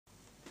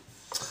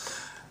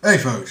Hey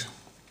folks,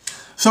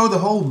 so the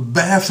whole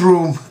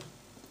bathroom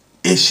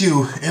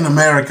issue in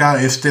America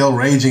is still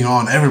raging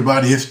on.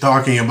 Everybody is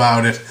talking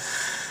about it.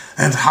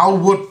 And how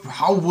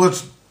would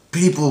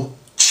people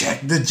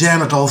check the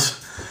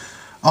genitals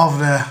of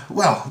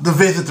the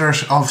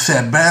visitors of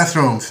said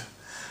bathrooms?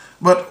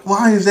 But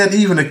why is that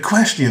even a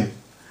question?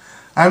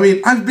 I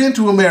mean, I've been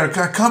to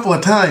America a couple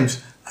of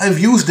times. I've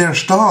used their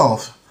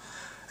stalls.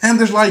 And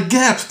there's like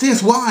gaps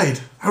this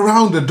wide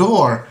around the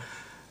door.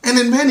 And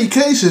in many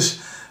cases,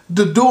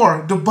 the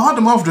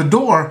bottom of the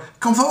door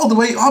comes all the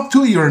way up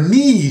to your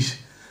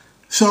knees.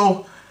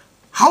 So,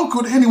 how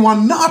could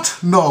anyone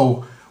not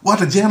know what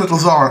the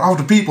genitals are of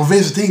the people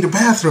visiting the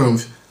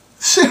bathrooms?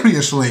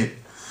 Seriously.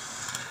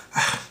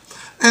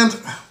 And,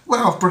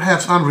 well,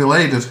 perhaps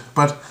unrelated,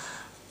 but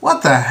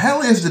what the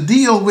hell is the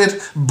deal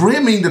with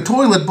brimming the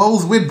toilet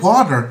bowls with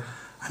water?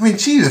 I mean,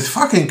 Jesus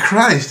fucking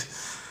Christ.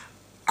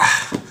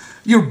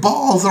 Your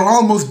balls are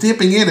almost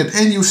dipping in it,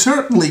 and you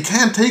certainly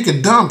can't take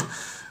a dump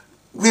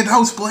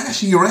without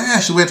splashing your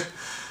ass with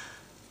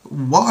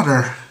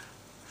water.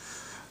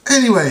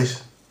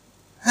 Anyways,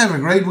 have a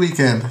great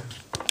weekend.